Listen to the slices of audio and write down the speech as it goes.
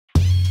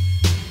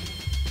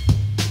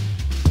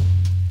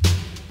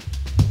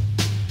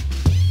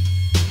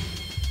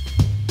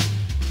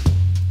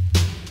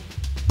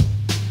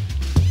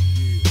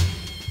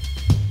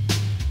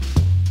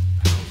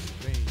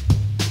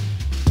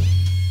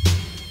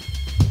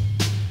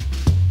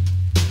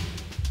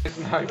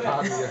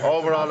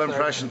Overall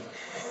impression?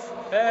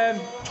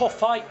 Tough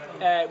fight.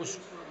 It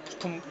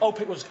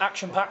was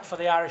action-packed for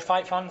the Irish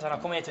fight fans, and I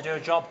come here to do a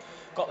job.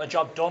 Got the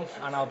job done,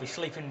 and I'll be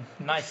sleeping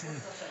nice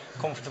and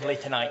comfortably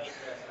tonight.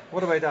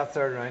 What about that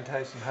third round,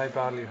 Tyson? How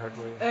badly hurt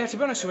were you? To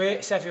be honest with you,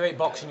 it's heavyweight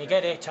boxing. You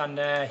get it and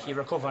you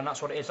recover, and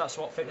that's what it is. That's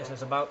what fitness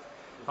is about.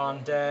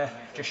 And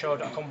just showed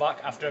that I come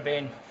back after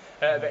being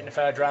hurt a bit in the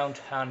third round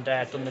and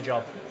done the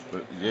job.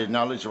 But you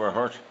acknowledge you were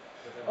hurt?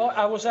 Oh,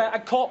 I was. I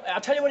caught.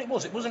 I'll tell you what it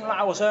was. It wasn't like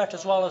I was hurt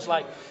as well as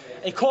like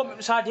it caught me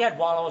beside the head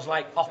while I was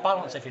like off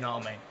balance, if you know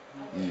what I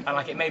mean. And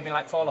like it made me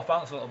like fall off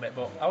balance a little bit,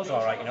 but I was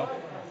all right, you know.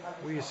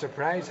 Were you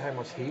surprised how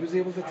much he was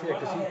able to take?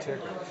 Because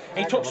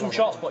he took some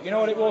shots, but you know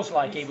what it was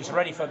like? He was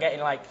ready for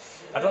getting like,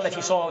 I don't know if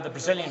you saw the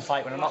Brazilian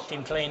fight when I knocked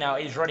him clean out.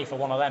 He was ready for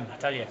one of them, I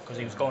tell you, because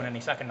he was going any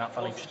second. That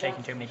fella, he was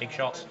taking too many big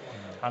shots,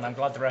 and I'm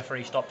glad the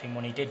referee stopped him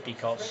when he did,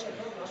 because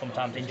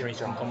sometimes injuries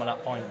can come at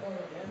that point.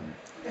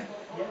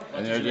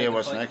 Any idea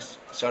what's next?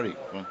 Sorry.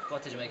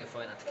 What did you make of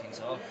fighting at the King's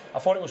Hall? I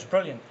thought it was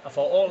brilliant. I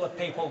thought all the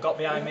people got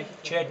behind me,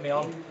 cheered me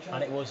on,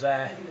 and it was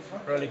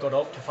really good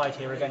up to fight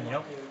here again, you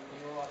know.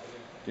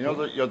 You know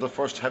that you're the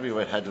first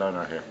heavyweight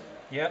headliner here?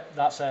 Yeah,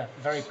 that's a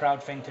very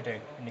proud thing to do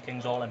in the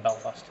King's Hall in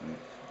Belfast.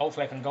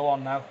 Hopefully I can go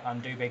on now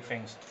and do big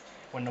things,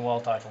 win the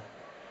world title.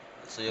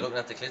 So you're looking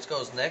at the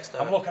Klitschko's next?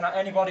 Or? I'm looking at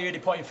anybody who they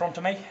put in front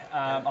of me,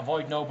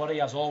 avoid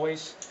nobody as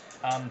always,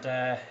 and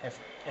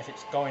if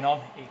it's going on,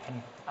 it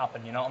can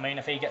happen, you know what I mean?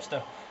 If he gets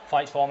the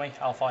fights for me,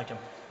 I'll fight him.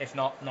 If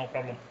not, no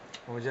problem.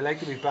 Well, would you like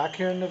to be back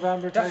here in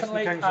November?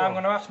 Definitely. Tyson, I'm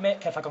going to ask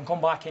Mick if I can come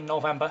back in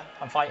November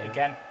and fight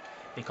again,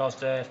 because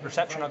the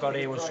reception I got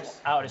here was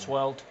out of this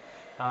world,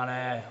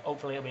 and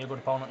hopefully it'll be a good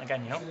opponent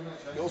again, you know.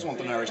 You also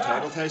want an Irish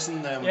title,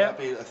 Tyson. Would Yeah. that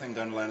be a thing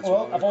down the line as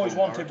Well, well? I've always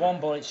wanted one,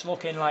 but it's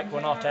looking like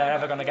we're not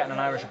ever going to get an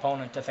Irish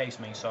opponent to face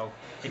me. So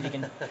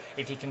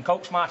if you can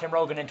coax Martin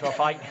Rogan into a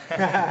fight,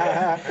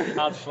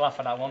 I'll just laugh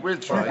at that one. We'll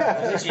try.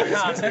 If you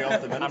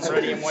can, I'm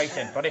ready and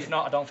waiting. But if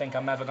not, I don't think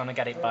I'm ever going to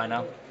get it by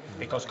now,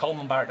 because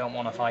Coleman Barrett don't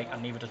want to fight,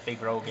 and neither does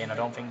Big Rogan. I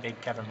don't think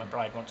Big Kevin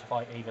McBride wants to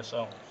fight either.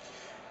 So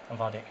I've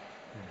had it.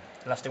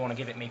 Unless they want to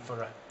give it me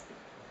for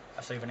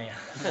a souvenir.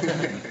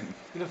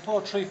 You'll have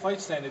 4-3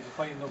 fights then if you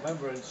fight in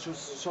November, and it's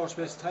just short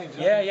space of time.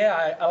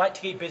 Yeah, I like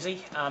to keep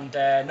busy, and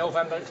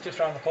November is just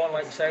around the corner,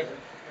 like you say.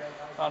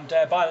 And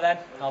by then,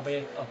 I'll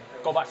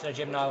go back to the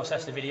gym now,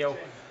 assess the video,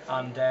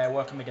 and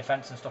work on my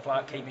defence and stuff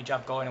like that, keep my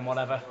jab going and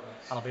whatever,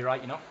 and I'll be right,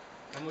 you know.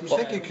 Do you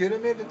think you could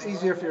have made it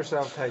easier for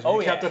yourself, Tyson? Oh,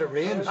 you kept it at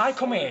range. I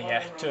come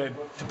here, to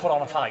put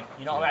on a fight.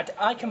 You know,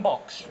 I can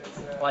box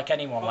like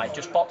anyone, like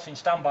just boxing,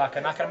 stand back,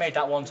 and I could have made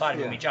that one side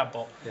with my jab,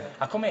 but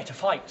I come here to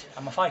fight.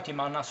 I'm a fighting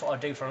man, that's what I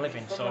do for a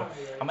living. So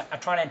I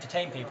try and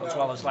entertain people as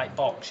well as like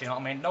box, you know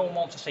what I mean? No one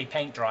wants to see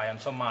paint dry and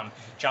some man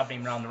jabbing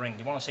him around the ring.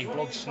 They want to see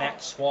blood,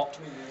 snet, swat,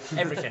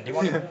 everything. They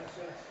want him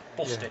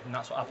busted, and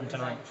that's what happened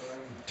tonight.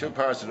 Two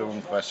parts of the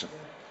one question.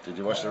 Did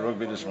you watch the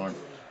rugby this morning?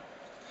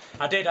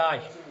 I did, aye.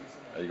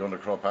 Are you going to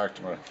Crow Park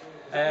tomorrow?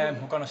 We're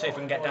going to see if we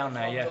can get down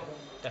there, yeah,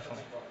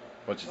 definitely.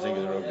 What do you think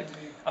of the rugby?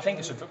 I think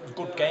it's a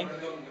good game,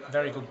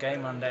 very good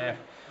game, and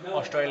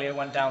Australia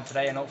went down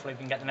today, and hopefully we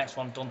can get the next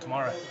one done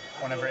tomorrow,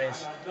 whenever it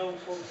is.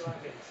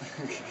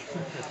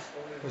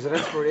 Was it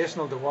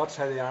inspirational to watch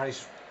how the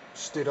Irish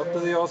stood up to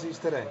the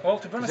Aussies today? Well,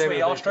 to be honest with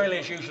you, Australia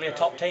is usually a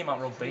top team at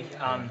rugby,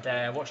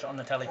 and watched it on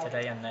the telly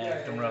today, and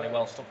done really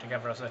well, stuck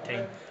together as a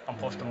team, and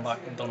pushed them back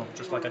and done them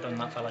just like I done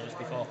that fella just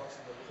before.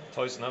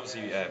 Tyson,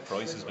 obviously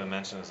Price has been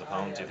mentioned as a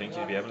pound. Do you think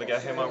you'd be able to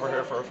get him over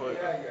here for a fight?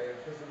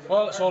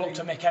 Well, it's all up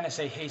to Mick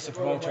Hennessy. He's the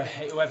promoter.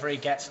 Whoever he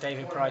gets,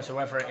 David Price,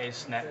 whoever it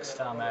is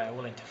next, I'm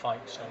willing to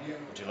fight. So.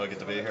 Would you like it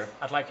to be here?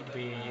 I'd like it to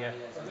be.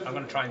 I'm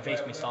going to try and face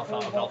myself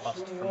out of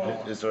Belfast.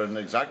 Is there an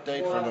exact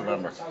date for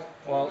November?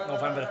 Well,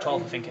 November the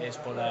 12th, I think it is.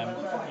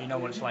 But you know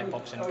what it's like,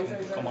 boxing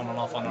can come on and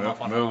off, on and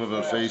off.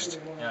 Movable feast.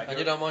 Yeah, and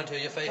you don't mind who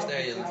you face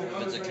there? If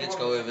it's a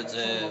Klitschko, if it's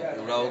a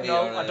Rogi?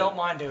 No, I don't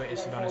mind who it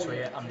is, to be honest with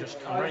you.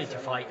 I'm ready to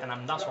fight,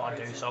 and that's what I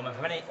do. So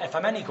if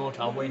I'm any good,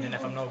 I'll win, and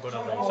if I'm no good,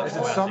 I'll lose. So is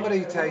it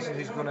somebody, Tyson,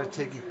 who's going to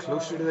take you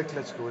closer to the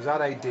Klitschko? Is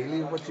that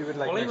ideally what you would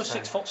like? Well, he was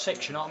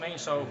 6'6", you know what I mean?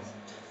 So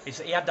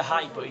he had the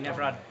height, but he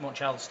never had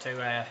much else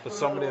to. But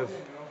somebody of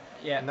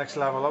next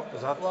level up,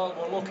 is that? Well,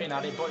 we're looking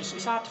at it, but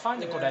it's hard to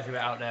find a good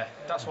heavyweight out there.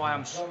 That's why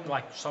I'm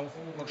like so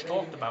much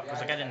talked about,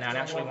 because I get in there and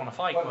actually want to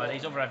fight. Where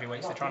these other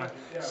heavyweights, they're trying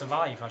to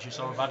survive, as you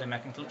saw with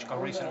Vadimek and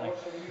Klitschko recently.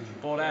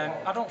 But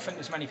I don't think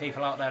there's many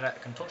people out there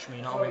that can touch me.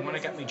 You know what I mean? When I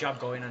get my jab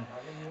going and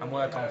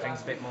work on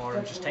things a bit more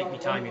and just take my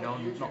time, you know,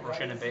 and not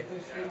rush in a bit,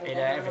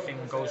 everything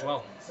goes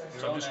well.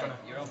 So I'm just gonna.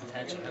 Your own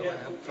potential.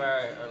 How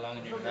far along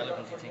in your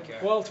development do you think you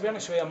are? Well, to be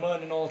honest with you, I'm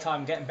learning all the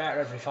time, getting better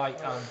every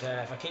fight,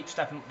 and if I keep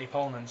stepping up the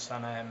opponents,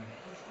 then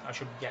I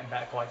should be getting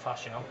better quite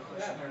fast, you know.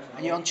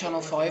 And you're on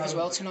Channel 5 as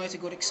well tonight, a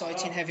good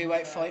exciting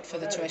heavyweight fight for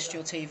the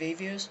terrestrial TV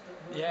viewers.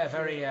 Yeah,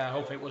 very. I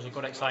hope it was a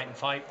good exciting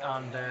fight,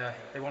 and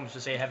they wanted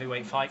to see a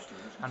heavyweight fight,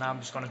 and I'm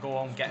just going to go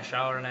home, get a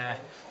shower, and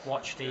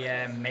watch the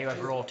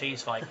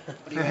Mayweather-Ortiz fight.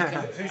 What do you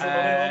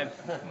reckon?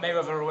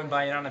 Mayweather will win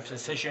by unanimous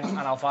decision, and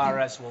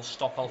Alvarez will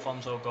stop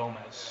Alfonso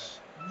Gomez.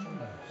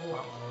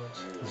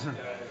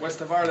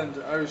 West of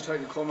Ireland, Irish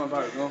title coming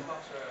about, no?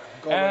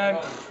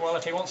 Well,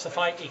 if he wants to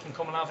fight, he can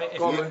come and have it.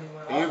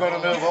 Are you going to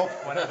move up?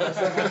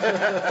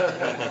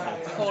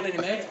 Calling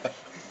him out.